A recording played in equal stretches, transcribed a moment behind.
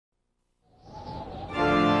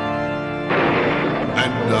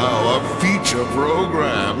future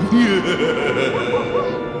program.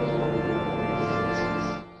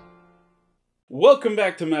 Welcome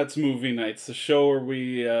back to Matt's Movie Nights, the show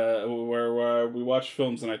where we watch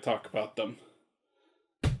films and I talk about them.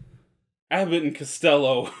 Abbott and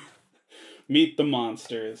Costello meet the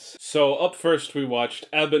monsters. So up first we watched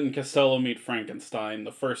Abbott and Costello Meet Frankenstein,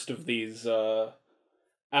 the first of these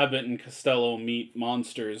Abbott and Costello Meet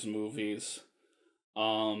Monsters movies.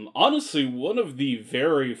 Honestly, one of the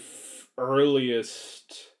very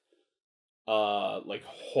earliest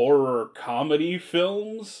horror comedy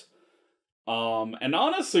films. And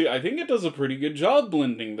honestly, I think it does a pretty good job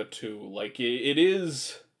blending the two. Like,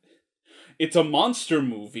 it's a monster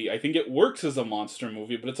movie. I think it works as a monster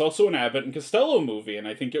movie, but it's also an Abbott and Costello movie, and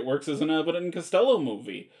I think it works as an Abbott and Costello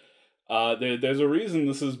movie. There's a reason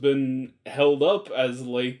this has been held up as,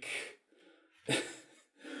 like,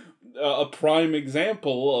 a prime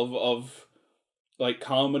example of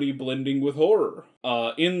comedy blending with horror.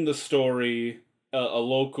 In the story, a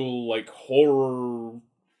local, horror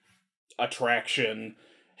attraction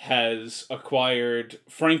has acquired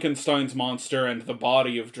Frankenstein's monster and the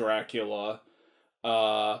body of Dracula,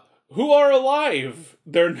 who are alive.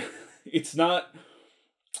 It's not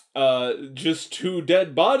just two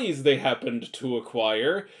dead bodies they happened to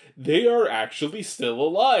acquire. They are actually still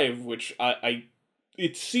alive, which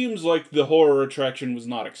it seems like the horror attraction was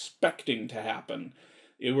not expecting to happen.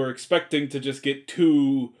 They were expecting to just get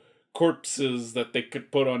two corpses that they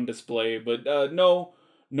could put on display, but no,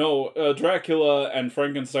 Dracula and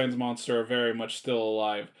Frankenstein's monster are very much still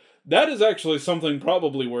alive. That is actually something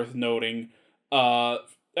probably worth noting. Abbott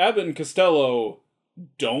and Costello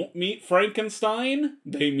don't meet Frankenstein.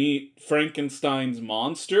 They meet Frankenstein's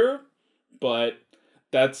monster, but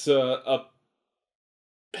that's a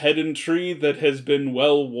pedantry that has been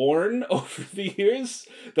well worn over the years,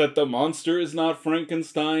 that the monster is not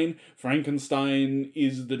Frankenstein. Frankenstein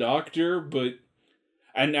is the doctor, but...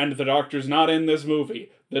 And the doctor's not in this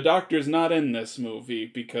movie. The doctor's not in this movie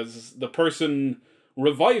because the person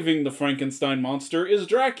reviving the Frankenstein monster is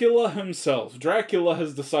Dracula himself. Dracula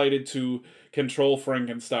has decided to control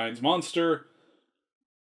Frankenstein's monster,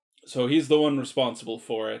 so he's the one responsible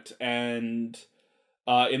for it. And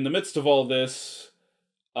in the midst of all this,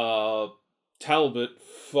 Talbot,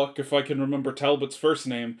 fuck if I can remember Talbot's first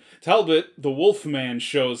name, Talbot, the Wolfman,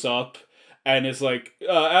 shows up and is like,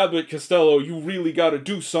 Abbott, Costello, you really gotta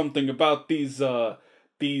do something about these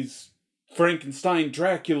Frankenstein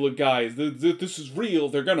Dracula guys. This is real,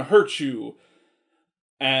 they're gonna hurt you.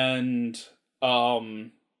 And,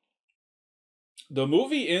 the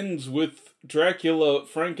movie ends with Dracula,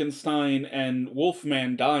 Frankenstein, and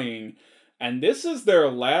Wolfman dying, and this is their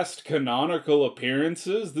last canonical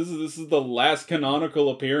appearances. This is the last canonical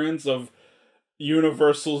appearance of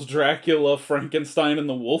Universal's Dracula, Frankenstein, and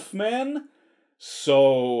the Wolfman.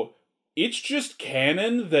 So it's just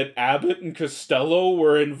canon that Abbott and Costello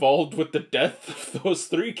were involved with the death of those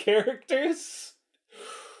three characters.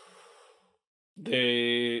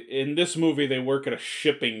 In this movie, they work at a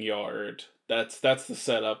shipping yard. That's the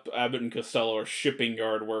setup. Abbott and Costello are shipping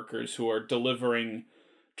yard workers who are delivering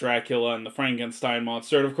Dracula and the Frankenstein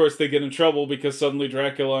monster. And of course they get in trouble because suddenly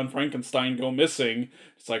Dracula and Frankenstein go missing.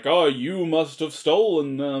 It's like, oh, you must have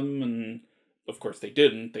stolen them. And of course they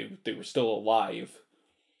didn't. They were still alive.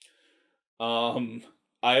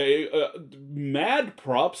 Mad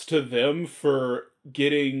props to them for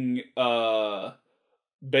getting Bela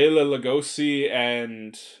Lugosi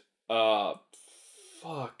and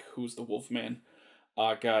who's the Wolfman?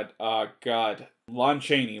 Lon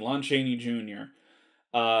Chaney Jr.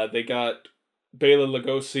 They got Bela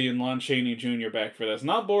Lugosi and Lon Chaney Jr. back for this.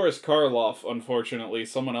 Not Boris Karloff, unfortunately.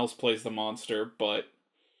 Someone else plays the monster, but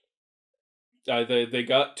they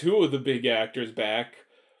got two of the big actors back,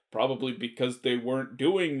 probably because they weren't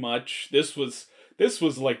doing much. This was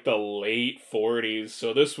like the late 40s,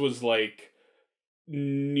 so this was like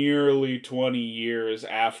nearly 20 years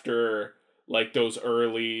after like those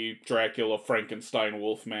early Dracula, Frankenstein,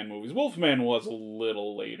 Wolfman movies. Wolfman was a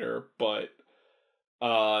little later, but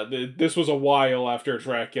this was a while after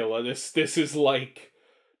Dracula. This is like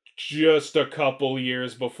just a couple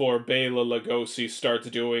years before Bela Lugosi starts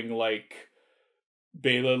doing like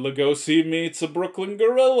Bela Lugosi meets a Brooklyn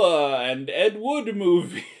Gorilla and Ed Wood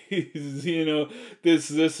movies. You know,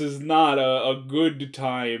 this is not a good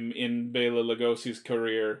time in Bela Lugosi's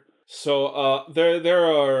career. So there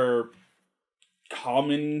are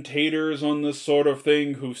commentators on this sort of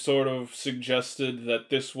thing who sort of suggested that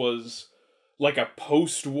this was like a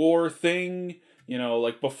post-war thing. You know,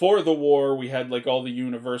 like before the war we had like all the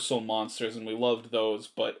Universal monsters and we loved those,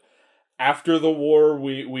 but after the war,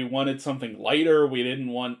 we wanted something lighter. We didn't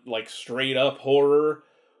want, like, straight up horror.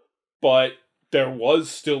 But there was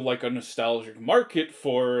still, like, a nostalgic market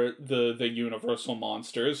for the Universal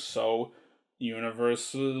monsters, so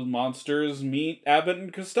Universal monsters meet Abbott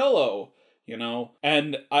and Costello, you know?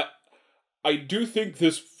 And I do think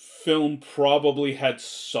this film probably had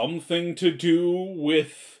something to do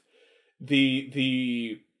with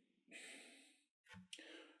the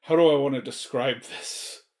how do I want to describe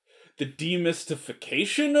this? The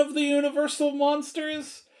demystification of the Universal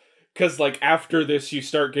monsters? Because, like, after this, you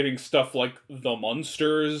start getting stuff like The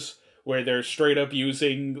Munsters, where they're straight up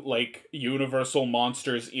using, like, Universal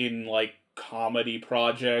monsters in, like, comedy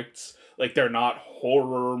projects. Like, they're not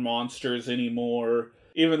horror monsters anymore.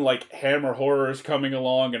 Even, like, Hammer Horror's coming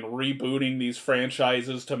along and rebooting these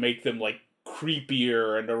franchises to make them, like,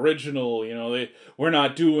 creepier and original, you know, we're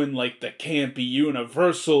not doing, like, the campy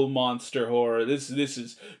Universal monster horror. This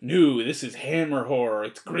is new, this is Hammer Horror,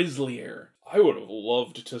 it's grislier. I would have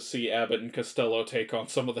loved to see Abbott and Costello take on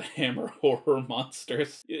some of the Hammer Horror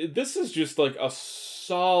monsters. This is just, like, a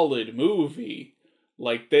solid movie.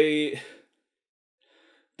 Like, it's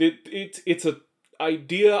a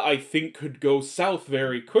idea I think could go south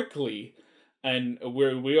very quickly. And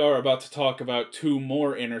we are about to talk about two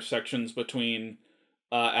more intersections between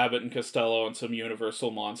Abbott and Costello and some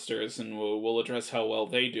Universal monsters, and we'll address how well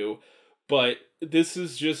they do. But this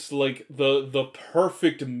is just, like, the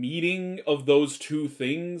perfect meeting of those two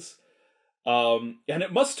things. And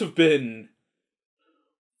it must have been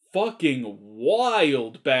fucking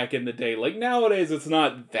wild back in the day. Like, nowadays it's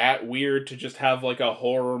not that weird to just have, like, a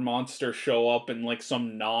horror monster show up in, like,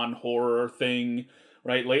 some non-horror thing,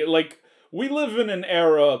 right? Like we live in an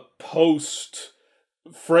era post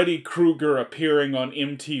Freddy Krueger appearing on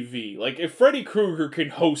MTV. Like, if Freddy Krueger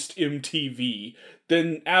can host MTV,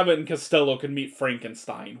 then Abbott and Costello can meet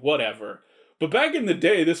Frankenstein, whatever. But back in the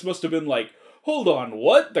day, this must have been like, hold on,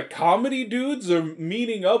 what? The comedy dudes are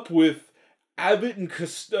meeting up with Abbott and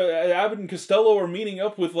Costello are meeting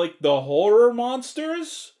up with, like, the horror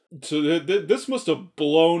monsters? So this must have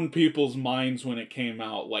blown people's minds when it came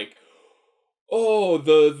out. Like, oh,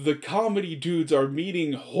 the comedy dudes are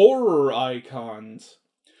meeting horror icons.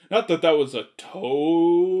 Not that that was a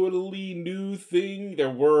totally new thing.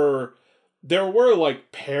 There were,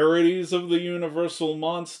 like, parodies of the Universal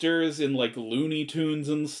monsters in, like, Looney Tunes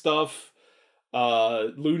and stuff.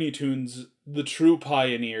 Looney Tunes, the true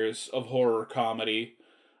pioneers of horror comedy.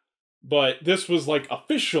 But this was, like,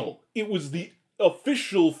 official. It was the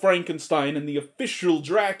official Frankenstein and the official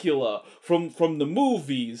Dracula from the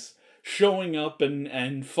movies showing up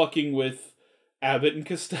and fucking with Abbott and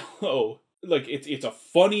Costello. Like, it's a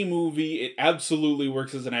funny movie. It absolutely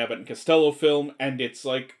works as an Abbott and Costello film, and it's,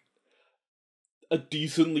 like, a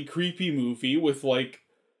decently creepy movie with, like,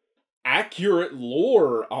 accurate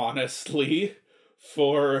lore, honestly,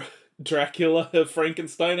 for Dracula,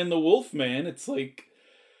 Frankenstein, and the Wolfman. It's like,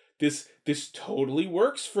 this totally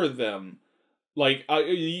works for them. Like,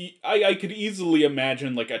 I could easily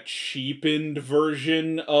imagine, like, a cheapened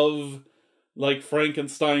version of, like,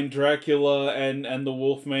 Frankenstein, Dracula, and the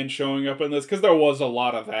Wolfman showing up in this, because there was a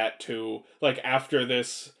lot of that, too. Like, after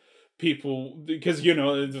this, people, because, you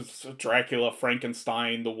know, Dracula,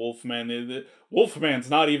 Frankenstein, the Wolfman, the Wolfman's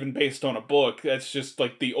not even based on a book, that's just,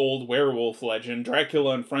 like, the old werewolf legend.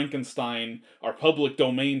 Dracula and Frankenstein are public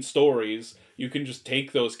domain stories. You can just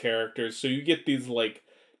take those characters, so you get these, like,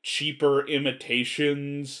 cheaper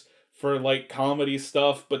imitations for, like, comedy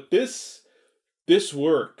stuff, but this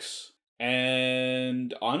works.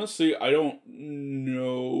 And honestly, I don't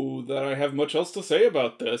know that I have much else to say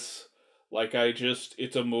about this. Like,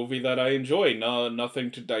 it's a movie that I enjoy. No, nothing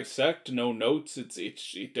to dissect, no notes.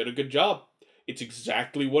 It did a good job. It's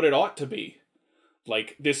exactly what it ought to be.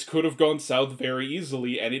 Like, this could have gone south very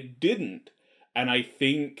easily, and it didn't. And I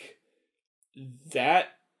think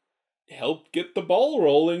that helped get the ball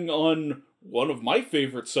rolling on one of my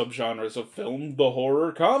favorite subgenres of film, the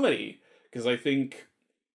horror comedy. Because I think,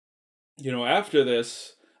 you know, after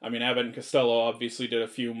this, I mean, Abbott and Costello obviously did a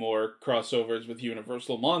few more crossovers with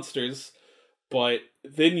Universal monsters, but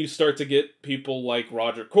then you start to get people like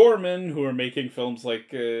Roger Corman, who are making films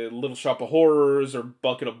like Little Shop of Horrors or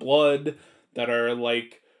Bucket of Blood, that are,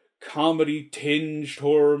 like, comedy-tinged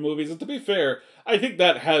horror movies. And to be fair, I think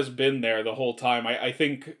that has been there the whole time. I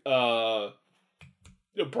think Bride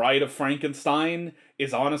of Frankenstein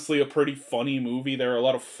is honestly a pretty funny movie. There are a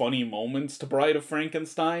lot of funny moments to Bride of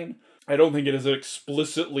Frankenstein. I don't think it is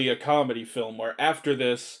explicitly a comedy film, where after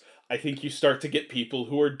this, I think you start to get people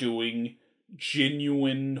who are doing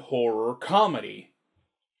genuine horror comedy.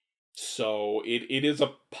 So it is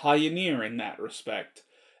a pioneer in that respect.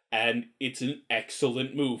 and it's an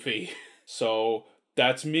excellent movie. So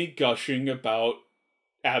that's me gushing about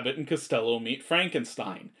Abbott and Costello Meet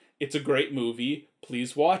Frankenstein. It's a great movie.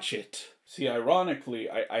 Please watch it. See, ironically,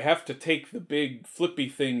 I have to take the big flippy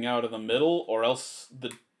thing out of the middle, or else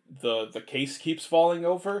the case keeps falling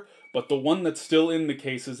over. But the one that's still in the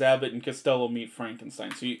case is Abbott and Costello Meet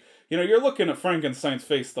Frankenstein. So you're looking at Frankenstein's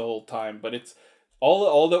face the whole time, but it's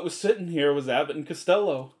all that was sitting here was Abbott and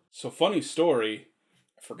Costello. So funny story,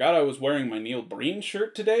 I forgot I was wearing my Neil Breen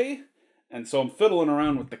shirt today, and so I'm fiddling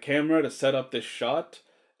around with the camera to set up this shot,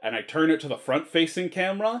 and I turn it to the front-facing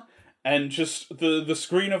camera, and just the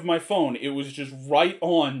screen of my phone, it was just right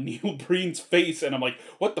on Neil Breen's face, and I'm like,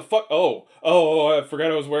 what the fuck? Oh, I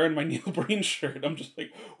forgot I was wearing my Neil Breen shirt. I'm just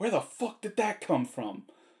like, where the fuck did that come from?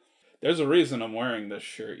 There's a reason I'm wearing this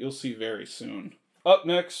shirt. You'll see very soon. Up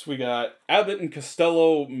next, we got Abbott and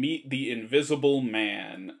Costello Meet the Invisible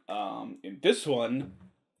Man. In this one,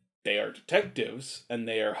 they are detectives, and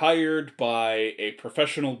they are hired by a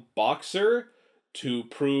professional boxer to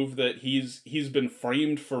prove that he's been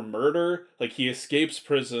framed for murder. Like, he escapes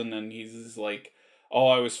prison, and he's like, oh,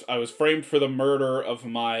 I was framed for the murder of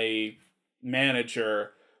my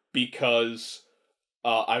manager because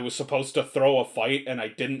I was supposed to throw a fight, and I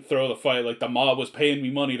didn't throw the fight. Like, the mob was paying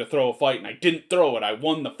me money to throw a fight, and I didn't throw it. I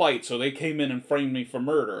won the fight, so they came in and framed me for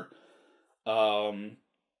murder. Of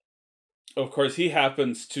course, he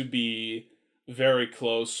happens to be very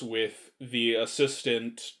close with the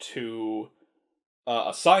assistant to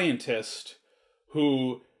a scientist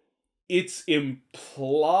who, it's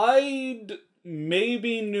implied,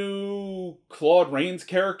 maybe knew Claude Rains'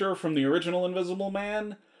 character from the original Invisible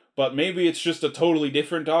Man, but maybe it's just a totally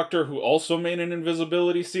different doctor who also made an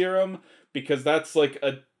invisibility serum, because that's like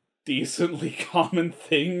a decently common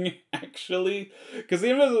thing, actually. Because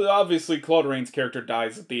obviously Claude Rains' character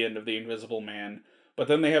dies at the end of The Invisible Man, but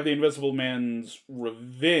then they have The Invisible Man's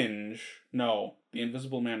Revenge. No, The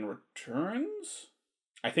Invisible Man Returns?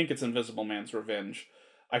 I think it's Invisible Man's Revenge.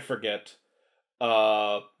 I forget.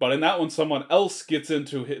 But in that one, someone else gets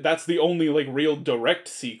into that's the only, like, real direct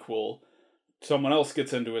sequel. Someone else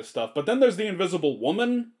gets into his stuff. But then there's The Invisible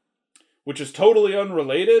Woman, which is totally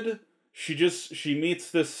unrelated. She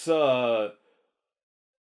meets this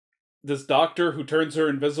doctor who turns her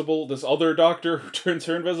invisible, this other doctor who turns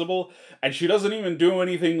her invisible, and she doesn't even do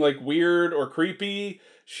anything, like, weird or creepy.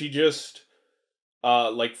 She just,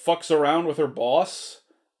 like, fucks around with her boss.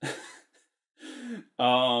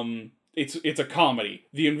 It's a comedy.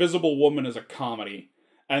 The Invisible Woman is a comedy.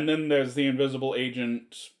 And then there's The Invisible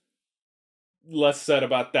Agent. Less said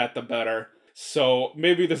about that, the better. So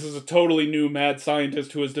maybe this is a totally new mad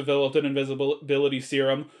scientist who has developed an invisibility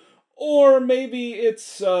serum, or maybe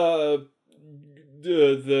it's the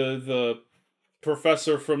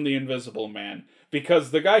professor from The Invisible Man,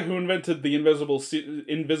 because the guy who invented the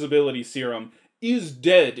invisibility serum is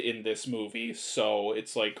dead in this movie. So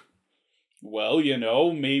it's like, well,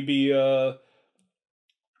 maybe it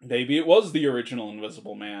was the original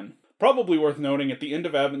Invisible Man. Probably worth noting, at the end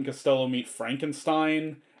of Abbott and Costello Meet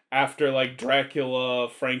Frankenstein, after, like, Dracula,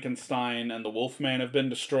 Frankenstein, and the Wolfman have been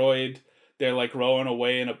destroyed, they're, like, rowing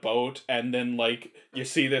away in a boat, and then, like, you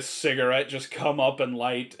see this cigarette just come up and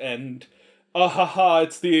light, and,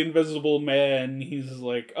 it's the Invisible Man. He's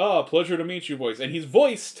like, pleasure to meet you, boys. And he's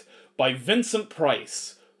voiced by Vincent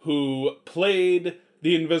Price, who played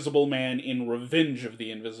the Invisible Man in Revenge of the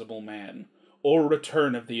Invisible Man, or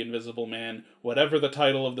Return of the Invisible Man, whatever the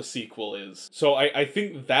title of the sequel is. So I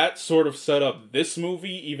think that sort of set up this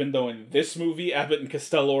movie, even though in this movie Abbott and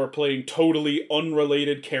Costello are playing totally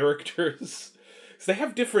unrelated characters. Because they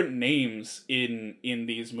have different names in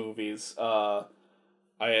these movies. I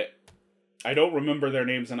don't remember their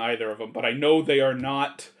names in either of them, but I know they are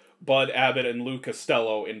not Bud Abbott and Lou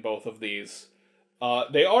Costello in both of these.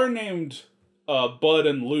 They are named Bud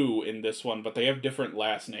and Lou in this one, but they have different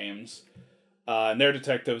last names. And they're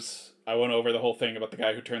detectives. I went over the whole thing about the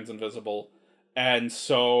guy who turns invisible. And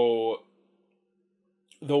so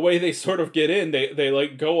the way they sort of get in, they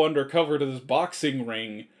like go undercover to this boxing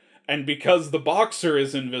ring, and because the boxer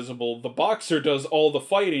is invisible, the boxer does all the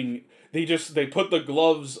fighting. They put the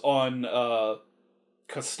gloves on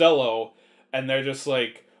Costello, and they're just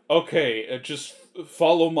like, okay, just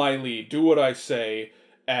follow my lead, do what I say,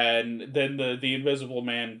 and then the Invisible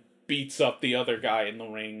Man beats up the other guy in the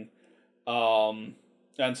ring.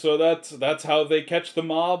 And so that's how they catch the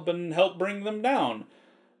mob and help bring them down.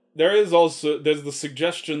 There's the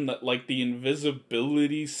suggestion that, like, the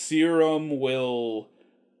invisibility serum will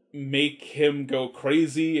make him go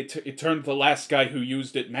crazy. It turned the last guy who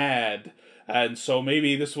used it mad, And so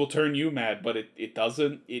maybe this will turn you mad, but it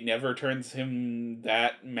doesn't. It never turns him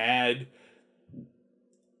that mad.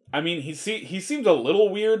 I mean, he seems a little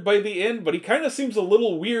weird by the end, but he kind of seems a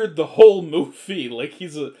little weird the whole movie. Like,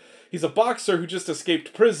 he's a boxer who just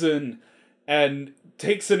escaped prison and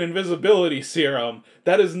takes an invisibility serum.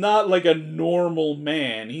 That is not like a normal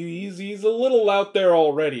man. He's a little out there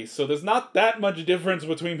already, so there's not that much difference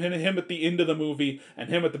between him at the end of the movie and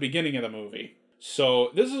him at the beginning of the movie. So,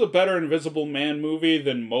 this is a better Invisible Man movie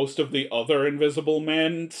than most of the other Invisible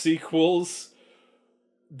Man sequels.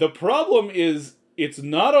 The problem is, it's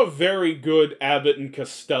not a very good Abbott and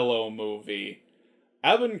Costello movie.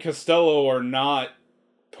 Abbott and Costello are not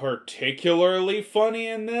particularly funny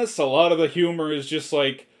in this. A lot of the humor is just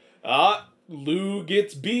like, Lou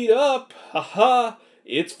gets beat up, haha,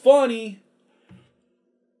 it's funny.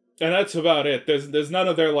 And that's about it. There's none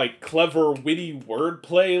of their, like, clever, witty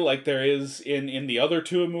wordplay like there is in the other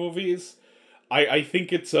two movies. I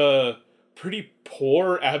think it's a pretty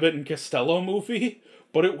poor Abbott and Costello movie,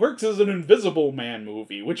 but it works as an Invisible Man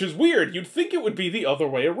movie, which is weird. You'd think it would be the other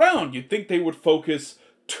way around. You'd think they would focus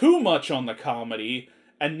too much on the comedy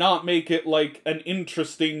and not make it, like, an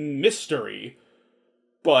interesting mystery.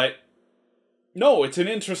 But, no, it's an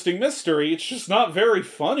interesting mystery, it's just not very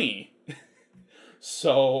funny.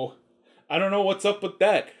 So, I don't know what's up with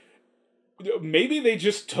that. Maybe they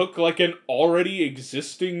just took, like, an already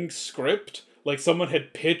existing script, like someone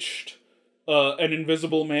had pitched an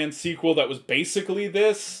Invisible Man sequel that was basically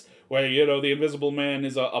this, where, you know, the Invisible Man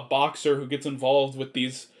is a boxer who gets involved with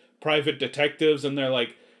these private detectives, and they're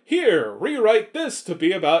like, here, rewrite this to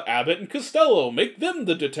be about Abbott and Costello, make them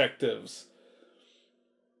the detectives.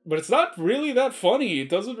 But it's not really that funny. It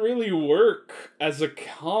doesn't really work as a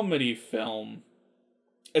comedy film.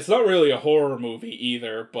 It's not really a horror movie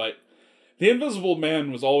either, but The Invisible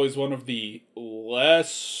Man was always one of the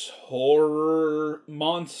less horror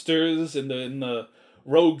monsters in the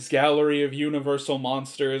rogues gallery of Universal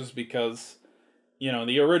monsters, because, you know,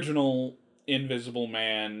 the original Invisible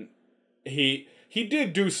Man, he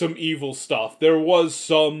did do some evil stuff. There was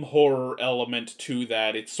some horror element to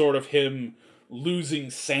that. It's sort of him losing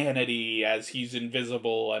sanity as he's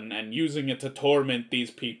invisible and using it to torment these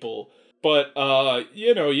people. But,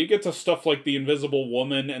 you know, you get to stuff like the Invisible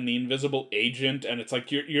Woman and the Invisible Agent, and it's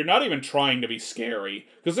like, you're not even trying to be scary.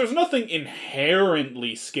 Because there's nothing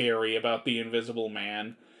inherently scary about the Invisible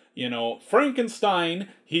Man. You know, Frankenstein,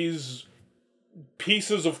 he's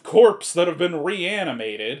pieces of corpse that have been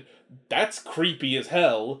reanimated. That's creepy as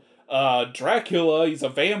hell. Dracula, he's a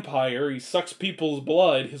vampire, he sucks people's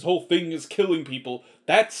blood, his whole thing is killing people.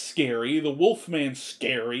 That's scary. The Wolfman's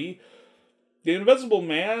scary. The Invisible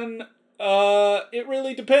Man, it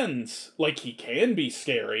really depends. Like, he can be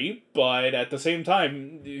scary, but at the same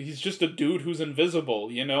time, he's just a dude who's invisible,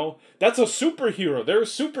 you know? That's a superhero. There are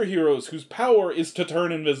superheroes whose power is to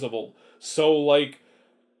turn invisible. So, like,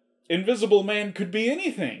 Invisible Man could be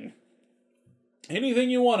anything. Anything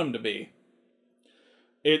you want him to be.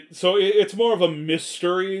 So it's more of a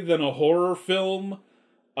mystery than a horror film,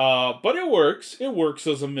 but it works. It works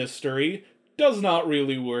as a mystery. Does not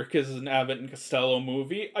really work as an Abbott and Costello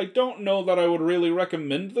movie. I don't know that I would really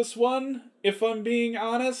recommend this one, if I'm being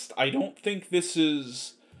honest. I don't think this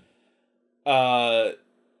is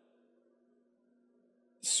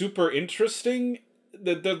super interesting.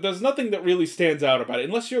 There's nothing that really stands out about it,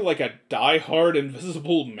 unless you're like a diehard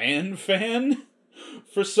Invisible Man fan,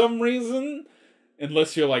 for some reason.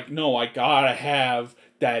 Unless you're like, no, I gotta have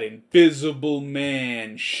that Invisible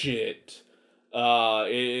Man shit.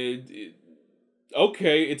 Okay,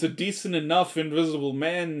 it's a decent enough Invisible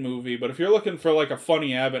Man movie, but if you're looking for like a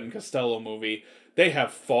funny Abbott and Costello movie, they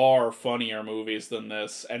have far funnier movies than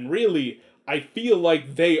this, and really, I feel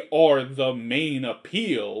like they are the main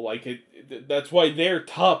appeal. Like, that's why they're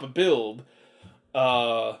top billed.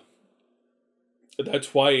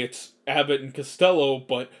 That's why it's Abbott and Costello,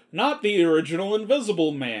 but not the original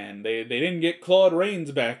Invisible Man. They didn't get Claude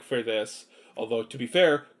Rains back for this. Although, to be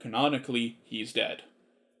fair, canonically, he's dead.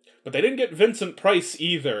 But they didn't get Vincent Price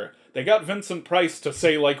either. They got Vincent Price to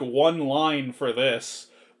say, like, one line for this.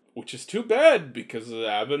 Which is too bad, because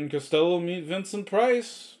Abbott and Costello meet Vincent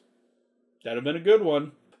Price. That'd have been a good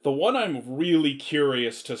one. The one I'm really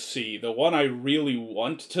curious to see, the one I really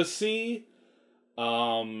want to see,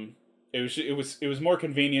 It was more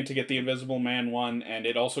convenient to get the Invisible Man one, and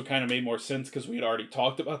it also kind of made more sense because we had already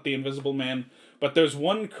talked about the Invisible Man. But there's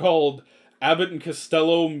one called Abbott and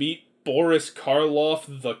Costello Meet Boris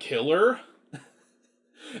Karloff the Killer.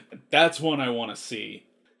 That's one I want to see.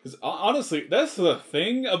 Because honestly, that's the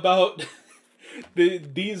thing about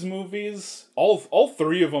these movies. All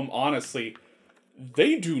three of them, honestly,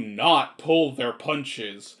 they do not pull their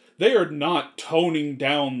punches. They are not toning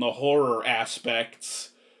down the horror aspects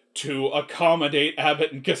to accommodate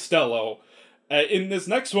Abbott and Costello. In this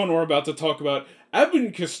next one we're about to talk about, Abbott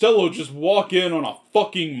and Costello just walk in on a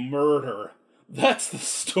fucking murder. That's the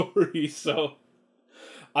story, so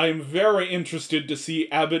I am very interested to see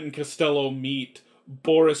Abbott and Costello meet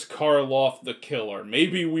Boris Karloff the Killer.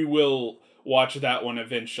 Maybe we will watch that one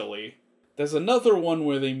eventually. There's another one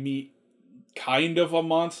where they meet kind of a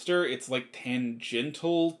monster. It's like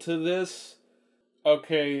tangential to this.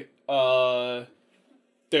 Okay,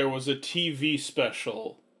 there was a TV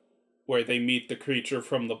special where they meet the creature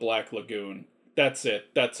from the Black Lagoon. That's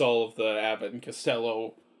it. That's all of the Abbott and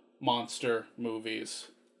Costello monster movies.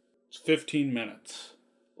 It's 15 minutes.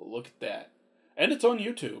 Look at that. And it's on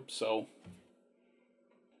YouTube, so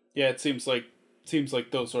yeah, it seems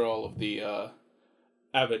like those are all of the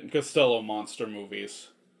Abbott and Costello monster movies.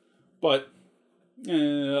 But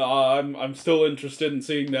I'm still interested in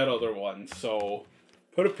seeing that other one, so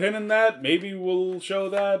put a pin in that. Maybe we'll show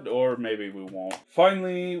that, or maybe we won't.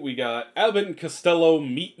 Finally, we got Abbott and Costello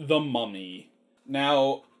Meet the Mummy.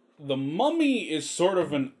 Now, the Mummy is sort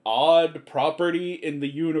of an odd property in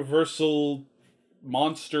the Universal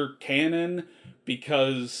monster canon,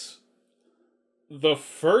 because the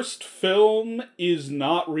first film is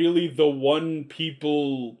not really the one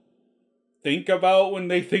people think about when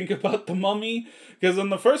they think about the Mummy. Because in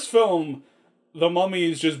the first film, the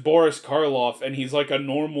Mummy is just Boris Karloff, and he's like a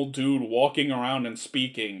normal dude walking around and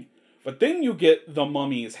speaking. But then you get the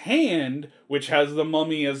Mummy's Hand, which has the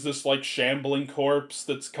Mummy as this like shambling corpse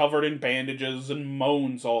that's covered in bandages and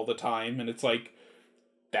moans all the time, and it's like,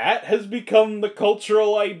 that has become the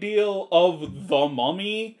cultural ideal of the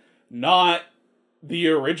Mummy, not the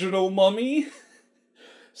original Mummy.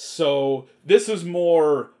 So this is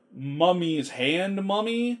more Mummy's Hand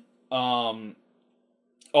Mummy, although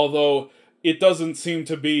it doesn't seem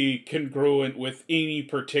to be congruent with any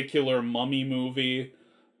particular Mummy movie,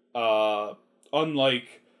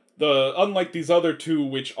 unlike these other two,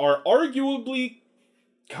 which are arguably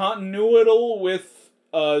continual with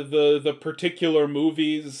the particular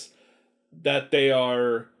movies that they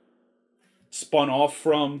are spun off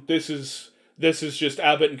from. This is just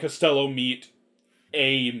Abbott and Costello meet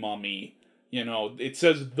a mummy. You know, it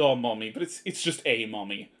says the mummy, but it's just a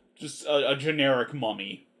mummy. Just a generic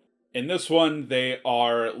mummy. In this one, they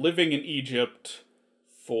are living in Egypt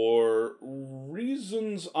for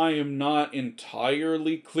reasons I am not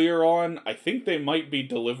entirely clear on. I think they might be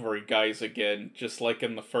delivery guys again, just like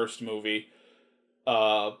in the first movie.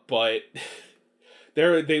 But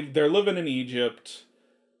they're living in Egypt,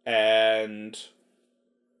 and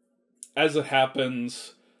as it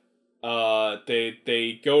happens,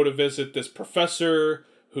 they go to visit this professor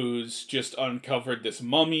who's just uncovered this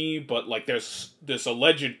mummy, but like there's this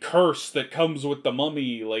alleged curse that comes with the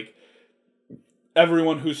mummy, like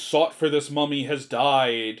everyone who's sought for this mummy has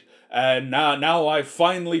died, and now I've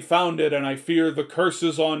finally found it, and I fear the curse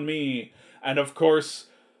is on me. And of course,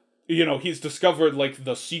 you know, he's discovered like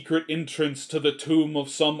the secret entrance to the tomb of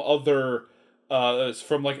some other an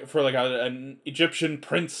Egyptian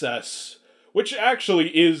princess, which actually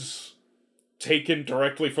is taken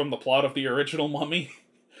directly from the plot of the original Mummy.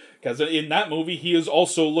 Because in that movie, he is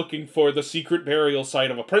also looking for the secret burial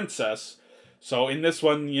site of a princess. So in this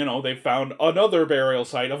one, you know, they found another burial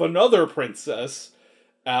site of another princess.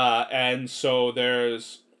 And so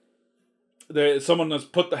there's someone that's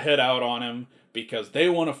put the head out on him because they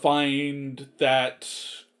want to find that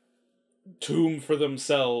tomb for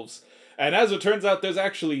themselves. And as it turns out, there's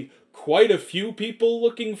actually quite a few people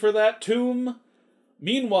looking for that tomb.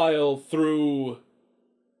 Meanwhile, through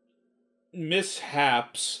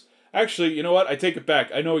mishaps... Actually, you know what? I take it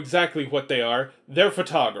back. I know exactly what they are. They're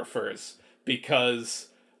photographers. Because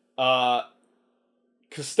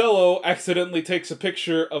Costello accidentally takes a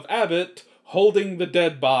picture of Abbott holding the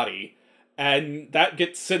dead body. And that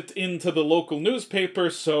gets sent into the local newspaper,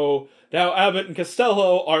 so now Abbott and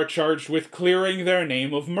Costello are charged with clearing their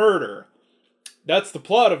name of murder. That's the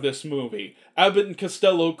plot of this movie. Abbott and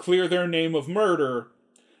Costello clear their name of murder,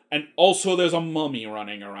 and also there's a mummy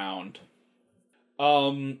running around.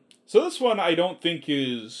 So this one I don't think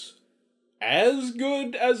is as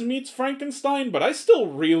good as Meets Frankenstein, but I still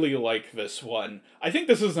really like this one. I think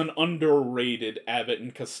this is an underrated Abbott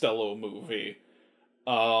and Costello movie.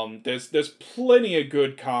 There's plenty of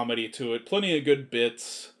good comedy to it, plenty of good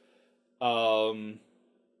bits, plenty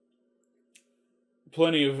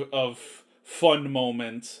of fun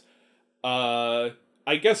moments.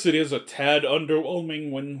 I guess it is a tad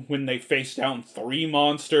underwhelming when they face down 3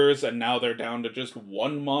 monsters and now they're down to just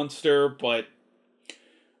 1 monster, but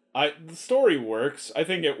The story works. I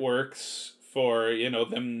think it works for,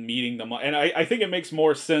 them meeting the mummy. And I think it makes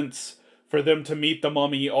more sense for them to meet the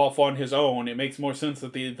mummy off on his own. It makes more sense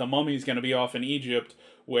that the mummy's going to be off in Egypt,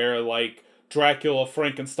 where, like, Dracula,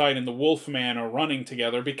 Frankenstein, and the Wolfman are running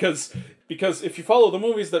together. Because if you follow the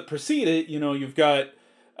movies that precede it, you've got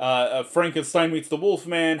Frankenstein meets the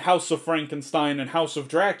Wolfman, House of Frankenstein, and House of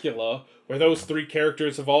Dracula, where those three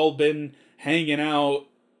characters have all been hanging out,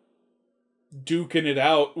 duking it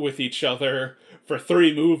out with each other for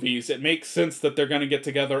 3 movies. It makes sense that they're going to get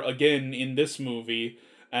together again in this movie.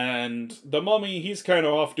 And the mummy, he's kind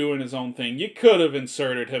of off doing his own thing. You could have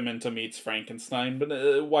inserted him into Meets Frankenstein,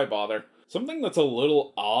 but why bother? Something that's a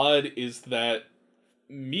little odd is that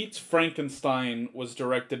Meets Frankenstein was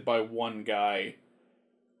directed by one guy.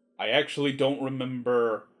 I actually don't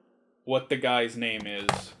remember what the guy's name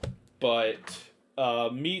is, but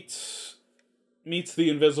Meets the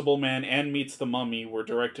Invisible Man and Meets the Mummy were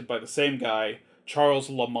directed by the same guy, Charles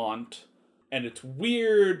Lamont. And it's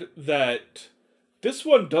weird that this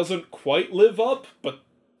one doesn't quite live up, but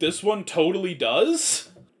this one totally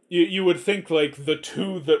does. You would think, like, the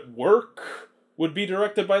two that work would be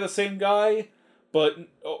directed by the same guy, but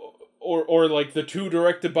or like the two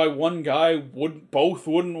directed by one guy both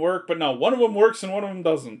wouldn't work, but no, one of them works and one of them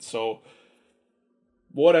doesn't. So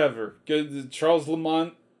whatever. Good, Charles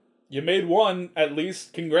Lamont, you made one at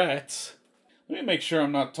least. Congrats. Let me make sure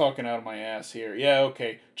I'm not talking out of my ass here. Yeah,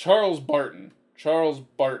 okay. Charles Barton. Charles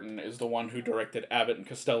Barton is the one who directed Abbott and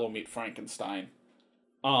Costello Meet Frankenstein.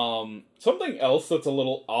 Something else that's a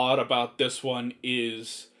little odd about this one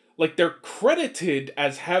is, like, they're credited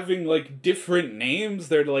as having, like, different names.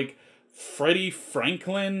 They're, like, Freddie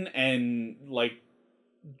Franklin and, like,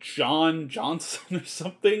 John Johnson or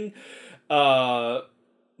something. They're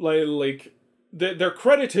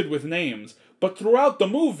credited with names, but throughout the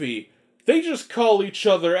movie, they just call each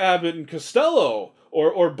other Abbott and Costello,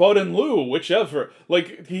 or Bud and Lou, whichever.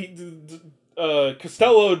 Like,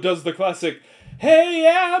 Costello does the classic, "Hey,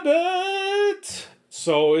 Abbott!"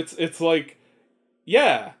 So it's like,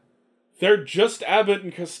 yeah, they're just Abbott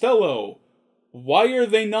and Costello. Why are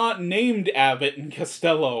they not named Abbott and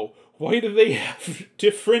Costello? Why do they have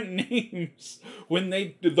different names? When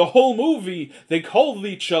the whole movie, they called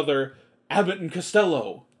each other Abbott and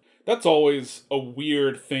Costello. That's always a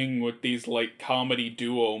weird thing with these, like, comedy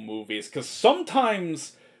duo movies, because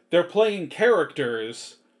sometimes they're playing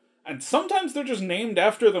characters, and sometimes they're just named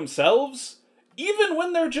after themselves, even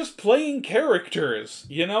when they're just playing characters,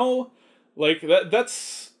 you know? Like,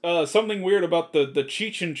 that's something weird about the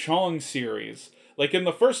Cheech and Chong series. Like, in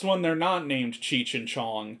the first one, they're not named Cheech and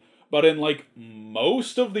Chong, but in, like,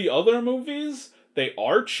 most of the other movies, they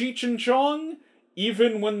are Cheech and Chong,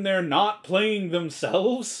 even when they're not playing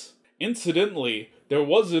themselves. Incidentally, there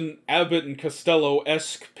was an Abbott and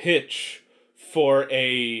Costello-esque pitch for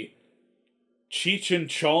a Cheech and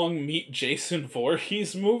Chong meet Jason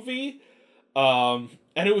Voorhees movie, and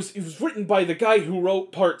it was written by the guy who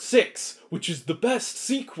wrote Part 6, which is the best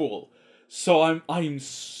sequel. So I'm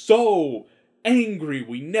so angry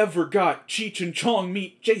we never got Cheech and Chong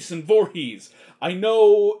meet Jason Voorhees. I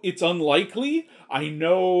know it's unlikely. I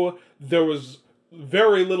know there was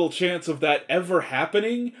very little chance of that ever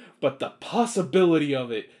happening, but the possibility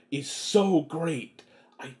of it is so great.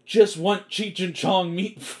 I just want Cheech and Chong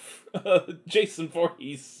meet Jason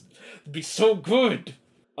Voorhees. It'd be so good.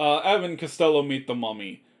 Abbott and Costello Meet the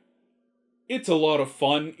Mummy. It's a lot of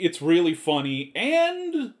fun. It's really funny,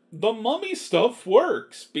 and the mummy stuff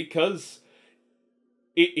works because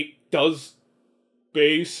it does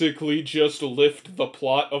basically just lift the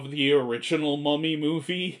plot of the original Mummy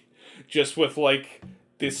movie, just with, like,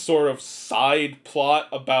 this sort of side plot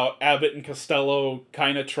about Abbott and Costello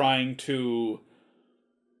Abbott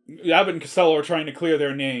and Costello are trying to clear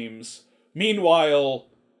their names. Meanwhile,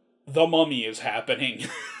 the mummy is happening.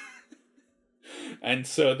 And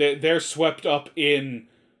so they're swept up in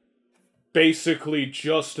basically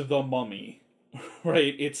just the mummy.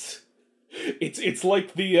 Right? It's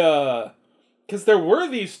like the, because there were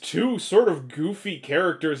these two sort of goofy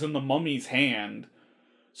characters in the mummy's hand.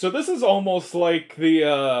 So this is almost like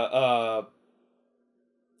the,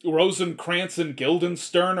 Rosencrantz and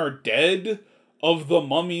Guildenstern are dead of the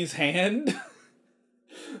mummy's hand.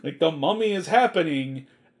 Like, the mummy is happening,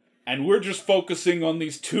 and we're just focusing on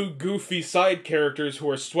these two goofy side characters who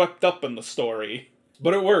are swept up in the story.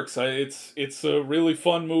 But it works. It's a really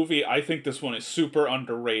fun movie. I think this one is super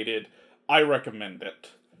underrated. I recommend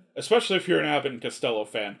it. Especially if you're an Abbott and Costello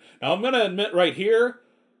fan. Now, I'm gonna admit right here,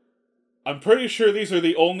 I'm pretty sure these are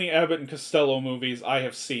the only Abbott and Costello movies I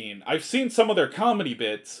have seen. I've seen some of their comedy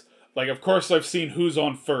bits. Like, of course I've seen Who's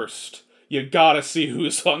on First. you gotta see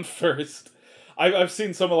who's on first. I've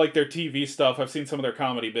seen some of, like, their TV stuff. I've seen some of their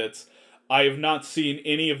comedy bits. I have not seen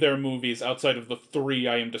any of their movies outside of the 3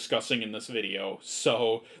 I am discussing in this video.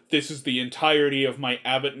 So, this is the entirety of my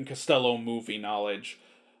Abbott and Costello movie knowledge.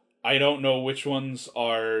 I don't know which ones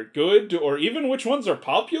are good, or even which ones are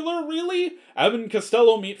popular, really? Abbott and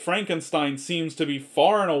Costello Meet Frankenstein seems to be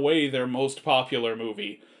far and away their most popular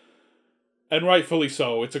movie. And rightfully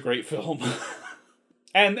so, it's a great film.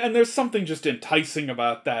 And there's something just enticing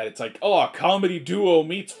about that. It's like, oh, a comedy duo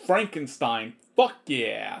meets Frankenstein. Fuck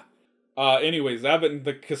yeah. Anyways, Abbott and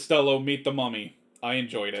the Costello Meet the Mummy. I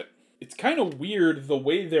enjoyed it. It's kind of weird the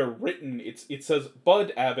way they're written. It says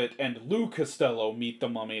Bud Abbott and Lou Costello Meet the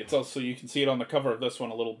Mummy. It's also, you can see it on the cover of this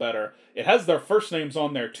one a little better. It has their first names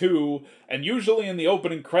on there too, and usually in the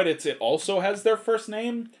opening credits it also has their first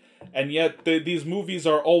name, and yet these movies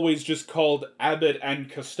are always just called Abbott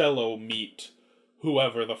and Costello Meet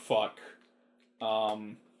whoever the fuck.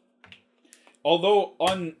 Although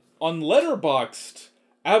on Letterboxd,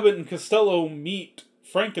 Abbott and Costello Meet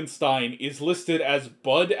Frankenstein is listed as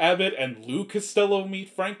Bud Abbott and Lou Costello Meet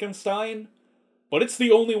Frankenstein, but it's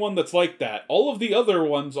the only one that's like that. All of the other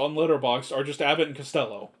ones on Letterboxd are just Abbott and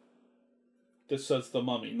Costello. This says The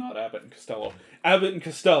Mummy, not Abbott and Costello. Abbott and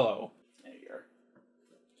Costello. There you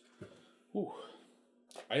are. Ooh.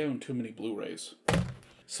 I own too many Blu-rays.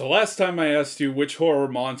 So last time I asked you which horror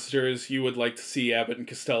monsters you would like to see Abbott and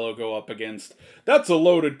Costello go up against. That's a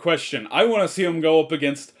loaded question. I want to see them go up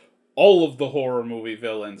against all of the horror movie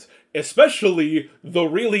villains, especially the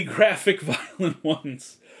really graphic, violent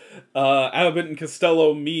ones. Abbott and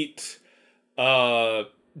Costello Meet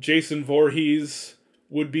Jason Voorhees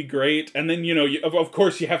would be great, and then, you know, of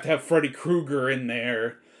course you have to have Freddy Krueger in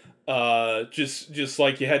there, just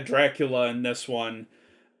like you had Dracula in this one,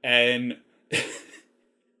 and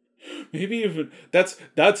maybe even that's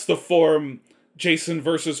the form Jason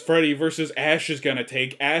versus Freddy versus Ash is gonna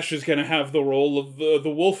take. Ash is gonna have the role of the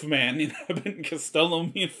Wolfman in Abbott and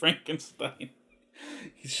Costello Meet Frankenstein.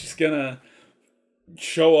 He's just gonna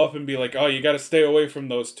show up and be like, oh, you gotta stay away from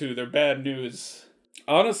those two, they're bad news.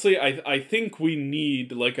 Honestly, I think we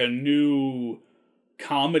need, like, a new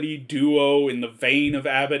comedy duo in the vein of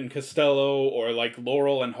Abbott and Costello, or, like,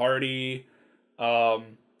 Laurel and Hardy.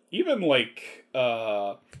 Even, like,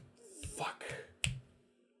 fuck.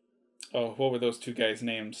 Oh, what were those two guys'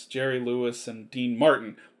 names? Jerry Lewis and Dean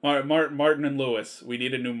Martin. Martin and Lewis. We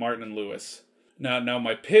need a new Martin and Lewis. Now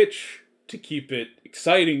my pitch, to keep it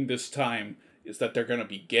exciting this time, is that they're gonna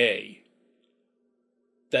be gay.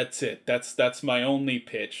 That's it. That's my only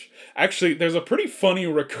pitch. Actually, there's a pretty funny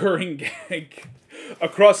recurring gag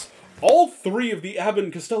across all 3 of the Abbott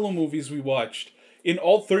and Costello movies we watched. In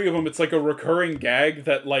all 3 of them, it's like a recurring gag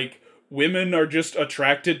that, like, women are just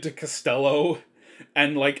attracted to Costello,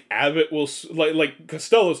 and, like, Abbott will, like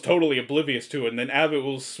Costello's totally oblivious to it, and then Abbott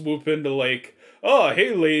will swoop into, like, oh,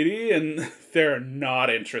 hey, lady, and they're not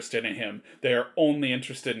interested in him. They're only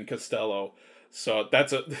interested in Costello. So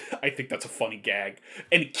I think that's a funny gag.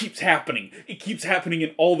 And it keeps happening. It keeps happening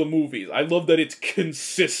in all the movies. I love that it's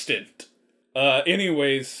consistent.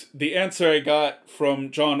 Anyways, the answer I got from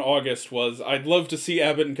John August was, I'd love to see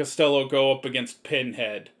Abbott and Costello go up against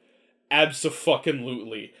Pinhead.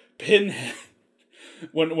 Abso-fucking-lutely. Pinhead.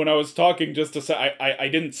 When I was talking just to say, I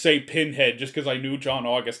didn't say Pinhead just because I knew John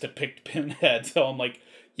August had picked Pinhead. So I'm like,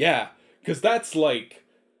 yeah, because that's like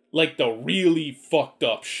the really fucked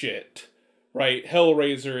up shit. Right?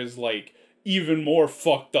 Hellraiser is, like, even more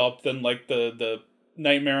fucked up than, like, the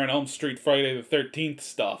Nightmare on Elm Street Friday the 13th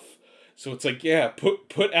stuff. So it's like, yeah,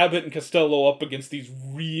 put Abbott and Costello up against these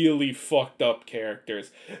really fucked up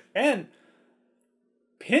characters. And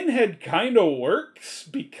Pinhead kind of works,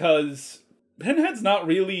 because Pinhead's not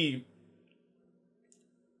really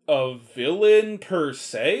a villain per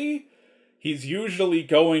se. He's usually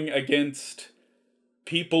going against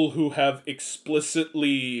people who have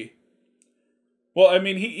explicitly... Well, I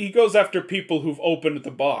mean, he goes after people who've opened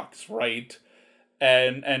the box, right?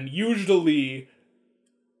 And usually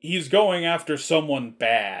he's going after someone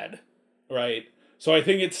bad, right? So I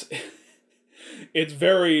think it's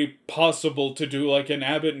very possible to do, like, an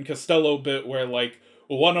Abbott and Costello bit where, like,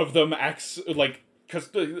 one of them acts like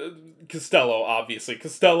Costello, obviously.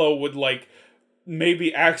 Costello would, like,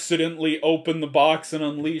 maybe accidentally open the box and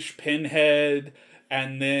unleash Pinhead,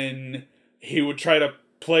 and then he would try to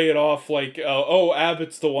play it off like, oh,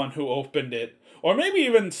 Abbott's the one who opened it. Or maybe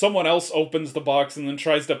even someone else opens the box and then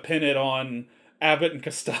tries to pin it on Abbott and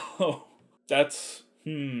Costello. That's,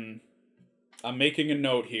 I'm making a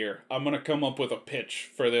note here. I'm gonna come up with a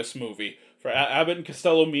pitch for this movie. For Abbott and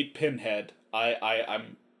Costello Meet Pinhead.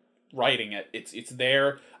 I'm writing it. It's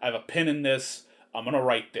there. I have a pen in this. I'm gonna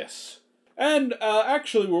write this. And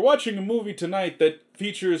actually, we're watching a movie tonight that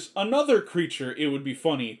features another creature it would be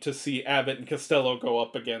funny to see Abbott and Costello go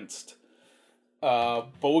up against. But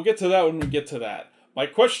we'll get to that when we get to that. My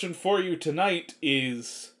question for you tonight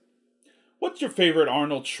is, what's your favorite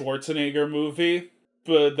Arnold Schwarzenegger movie,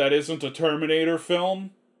 but that isn't a Terminator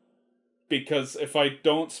film? Because if I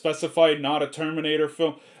don't specify not a Terminator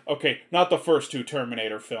film... Okay, not the first two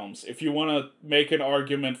Terminator films. If you want to make an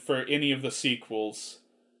argument for any of the sequels,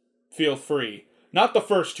 feel free. Not the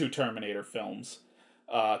first two Terminator films.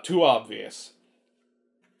 Too obvious.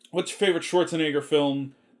 What's your favorite Schwarzenegger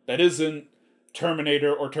film that isn't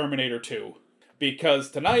Terminator or Terminator 2? Because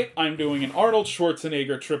tonight I'm doing an Arnold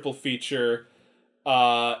Schwarzenegger triple feature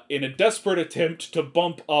in a desperate attempt to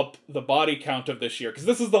bump up the body count of this year. Because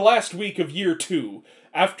this is the last week of year 2.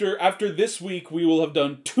 After this week, we will have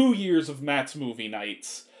done 2 years of Matt's movie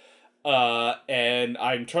nights. And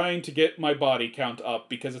I'm trying to get my body count up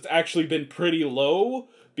because it's actually been pretty low.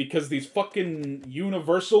 Because these fucking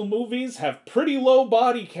Universal movies have pretty low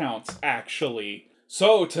body counts, actually.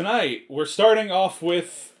 So tonight, we're starting off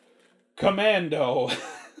with Commando.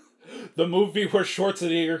 The movie where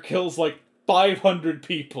Schwarzenegger kills like 500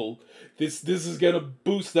 people. This is gonna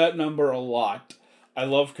boost that number a lot. I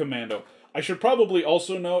love Commando. I should probably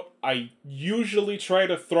also note, I usually try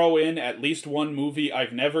to throw in at least one movie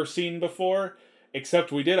I've never seen before,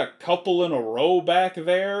 except we did a couple in a row back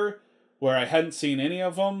there, where I hadn't seen any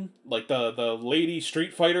of them. Like the Lady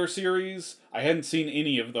Street Fighter series, I hadn't seen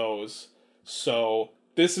any of those. So,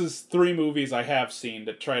 this is 3 movies I have seen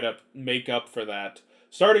to try to make up for that.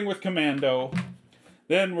 Starting with Commando,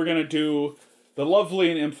 then we're gonna do the lovely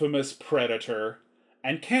and infamous Predator.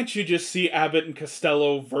 And can't you just see Abbott and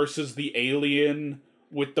Costello versus the alien,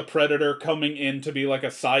 with the Predator coming in to be like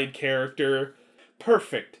a side character?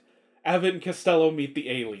 Perfect. Abbott and Costello meet the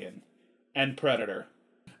alien. And Predator.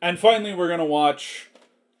 And finally, we're gonna watch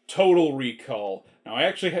Total Recall. Now, I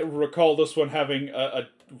actually recall this one having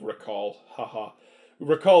recall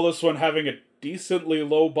this one having a decently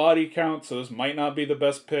low body count, so this might not be the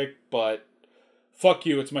best pick, but fuck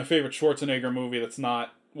you, it's my favorite Schwarzenegger movie that's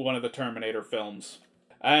not one of the Terminator films.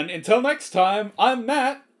 And until next time, I'm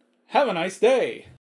Matt. Have a nice day.